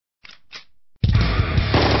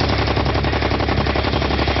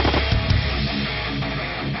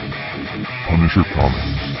Punisher Comics.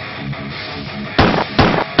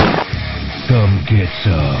 Come get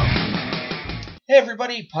some. Hey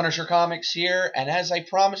everybody, Punisher Comics here, and as I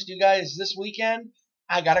promised you guys this weekend,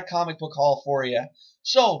 I got a comic book haul for you.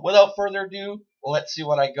 So, without further ado, let's see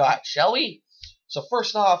what I got, shall we? So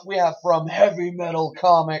first off, we have From Heavy Metal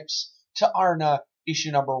Comics to Arna,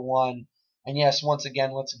 issue number 1. And yes, once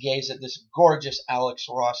again, let's gaze at this gorgeous Alex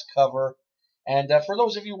Ross cover. And for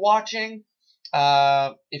those of you watching,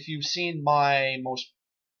 if you've seen my most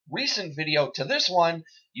recent video to this one,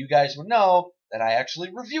 you guys would know that I actually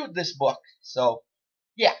reviewed this book. So,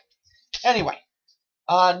 yeah. Anyway,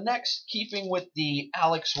 next, keeping with the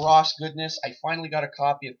Alex Ross goodness, I finally got a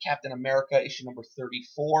copy of Captain America, issue number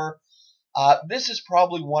 34. This is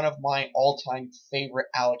probably one of my all-time favorite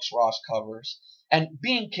Alex Ross covers. And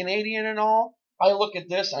being Canadian and all, I look at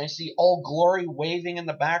this and I see All Glory waving in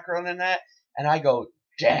the background and that, and I go,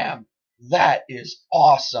 damn, that is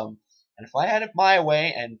awesome. And if I had it my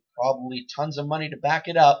way, and probably tons of money to back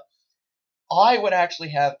it up, I would actually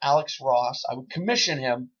have Alex Ross, I would commission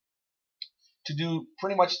him to do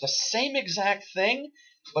pretty much the same exact thing,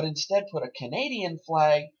 but instead put a Canadian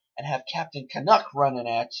flag and have Captain Canuck running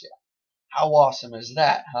at you. How awesome is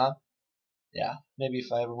that, huh? Yeah, maybe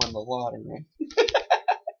if I ever win the lottery.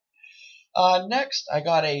 Next, I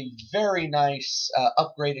got a very nice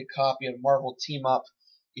upgraded copy of Marvel Team Up,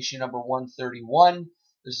 issue number 131.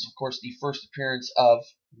 This is, of course, the first appearance of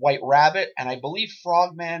White Rabbit, and I believe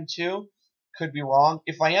Frogman, too. Could be wrong.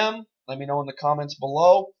 If I am, let me know in the comments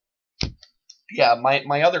below. Yeah,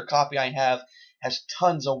 my other copy I have has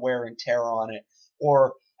tons of wear and tear on it.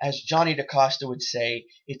 Or, as Johnny DaCosta would say,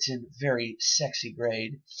 it's in very sexy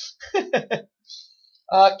grade.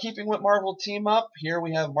 Keeping with Marvel Team Up, here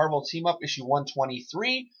we have Marvel Team Up issue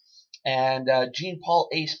 123. And Jean Paul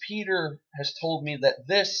Ace Peter has told me that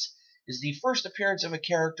this is the first appearance of a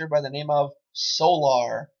character by the name of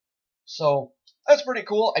Solar. So, that's pretty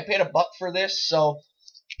cool. I paid $1 for this, so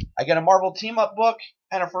I get a Marvel Team Up book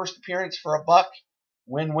and a first appearance for $1.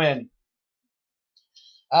 Win-win.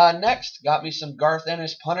 Next, got me some Garth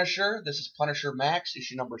Ennis Punisher. This is Punisher Max,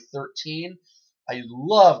 issue number 13. I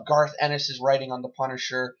love Garth Ennis' writing on the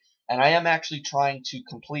Punisher, and I am actually trying to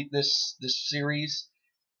complete this series.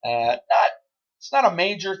 It's not a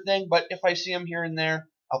major thing, but if I see him here and there,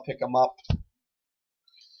 I'll pick him up.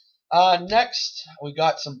 Next, we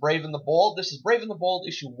got some Brave and the Bold. This is Brave and the Bold,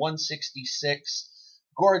 issue 166.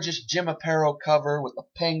 Gorgeous Jim Aparo cover with the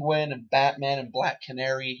Penguin and Batman and Black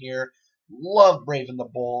Canary here. Love Brave and the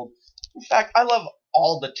Bold. In fact, I love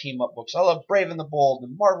all the team-up books. I love Brave and the Bold,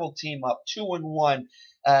 and Marvel Team Up, 2-in-1,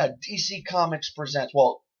 DC Comics Presents.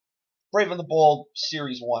 Well, Brave and the Bold,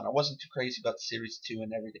 Series 1. I wasn't too crazy about Series 2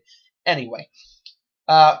 and everything. Anyway,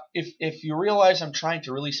 if you realize I'm trying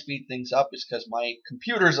to really speed things up, it's because my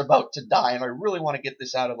computer's about to die, and I really want to get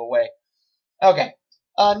this out of the way. Okay,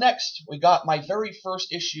 next, we got my very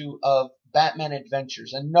first issue of Batman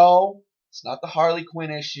Adventures. And no, it's not the Harley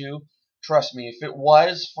Quinn issue. Trust me, if it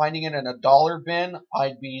was, finding it in a dollar bin,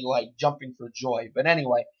 I'd be like jumping for joy. But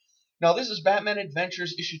anyway, now this is Batman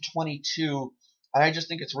Adventures issue 22, and I just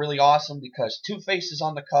think it's really awesome because Two-Face is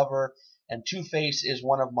on the cover, and Two-Face is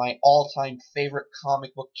one of my all-time favorite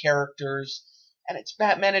comic book characters, and it's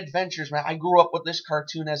Batman Adventures, man. I grew up with this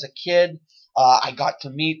cartoon as a kid. I got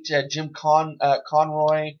to meet Jim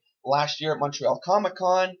Conroy last year at Montreal Comic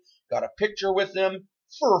Con, got a picture with him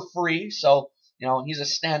for free, so you know, he's a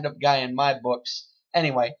stand-up guy in my books.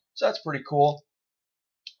 Anyway, so that's pretty cool.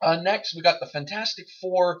 Next, we got the Fantastic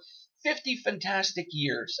Four, 50 Fantastic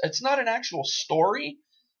Years. It's not an actual story,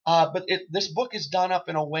 but this book is done up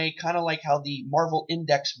in a way kind of like how the Marvel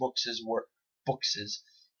Index books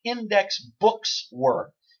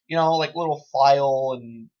were. You know, like little file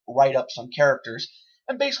and write-ups on characters.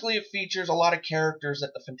 And basically it features a lot of characters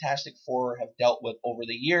that the Fantastic Four have dealt with over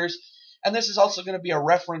the years. And this is also going to be a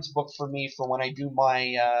reference book for me for when I do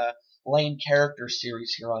my Lane character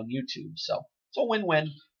series here on YouTube. So it's a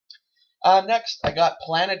win-win. Next, I got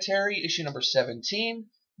Planetary, issue number 17.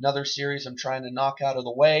 Another series I'm trying to knock out of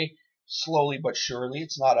the way, slowly but surely.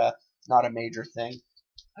 It's not a major thing.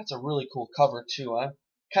 That's a really cool cover too, huh?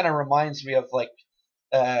 Kind of reminds me of like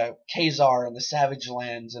Kazar and the Savage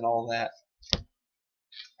Lands and all that.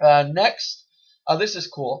 Next, this is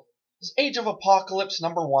cool. This is Age of Apocalypse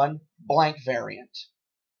number 1, blank variant.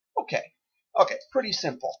 Okay, pretty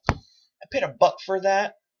simple. I paid $1 for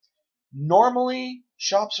that. Normally,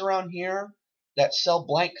 shops around here that sell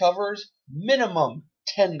blank covers, minimum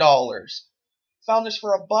 $10. Found this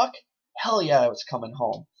for $1? Hell yeah, it's coming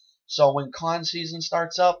home. So when con season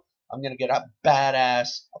starts up, I'm going to get a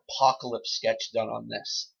badass apocalypse sketch done on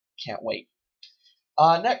this. Can't wait.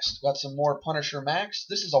 Next, got some more Punisher Max.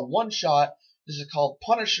 This is a one-shot. This is called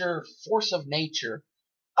Punisher Force of Nature.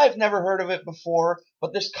 I've never heard of it before,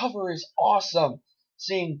 but this cover is awesome.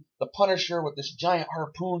 Seeing the Punisher with this giant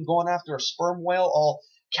harpoon going after a sperm whale, all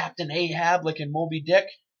Captain Ahab like in Moby Dick,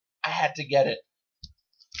 I had to get it.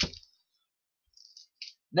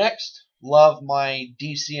 Next, love my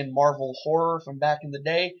DC and Marvel horror from back in the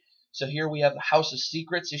day. So here we have the House of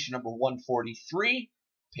Secrets, issue number 143.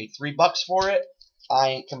 Paid $3 for it. I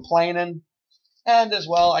ain't complaining. And as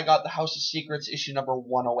well, I got the House of Secrets, issue number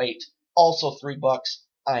 108. Also $3.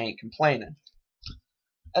 I ain't complaining.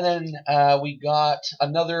 And then we got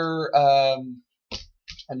another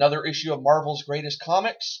issue of Marvel's Greatest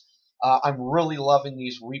Comics. I'm really loving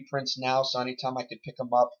these reprints now, so anytime I could pick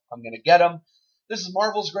them up, I'm going to get them. This is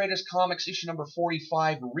Marvel's Greatest Comics, issue number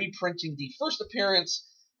 45, reprinting the first appearance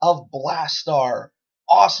of Blastar.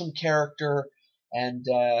 Awesome character, and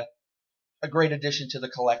a great addition to the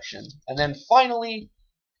collection. And then finally,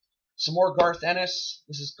 some more Garth Ennis.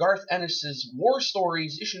 This is Garth Ennis's War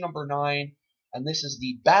Stories, issue number 9, and this is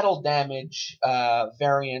the Battle Damage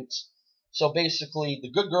variant. So basically, the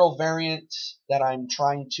Good Girl variant that I'm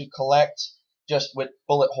trying to collect, just with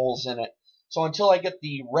bullet holes in it. So until I get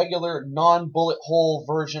the regular non-bullet hole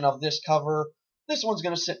version of this cover, this one's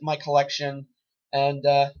going to sit in my collection, and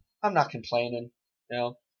I'm not complaining. You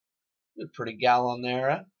know, a pretty gal on there,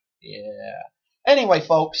 huh? Yeah. Anyway,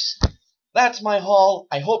 folks, that's my haul.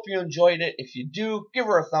 I hope you enjoyed it. If you do, give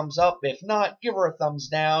her a thumbs up. If not, give her a thumbs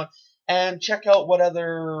down. And check out what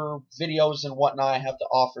other videos and whatnot I have to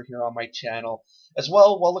offer here on my channel. As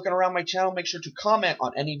well, while looking around my channel, make sure to comment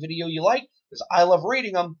on any video you like, because I love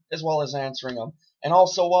reading them as well as answering them. And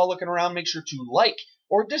also, while looking around, make sure to like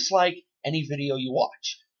or dislike any video you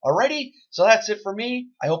watch. Alrighty, so that's it for me.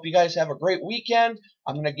 I hope you guys have a great weekend.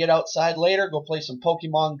 I'm going to get outside later, go play some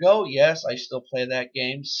Pokemon Go. Yes, I still play that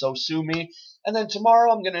game, so sue me. And then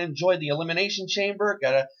tomorrow I'm going to enjoy the Elimination Chamber.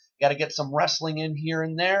 Gotta get some wrestling in here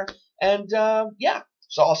and there. And yeah,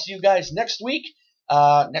 so I'll see you guys next week,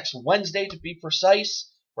 next Wednesday to be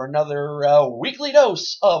precise, for another weekly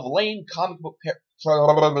dose of lame comic book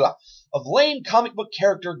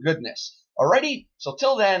character goodness. Alrighty, so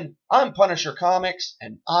till then, I'm Punisher Comics,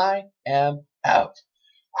 and I am out.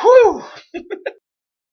 Whew!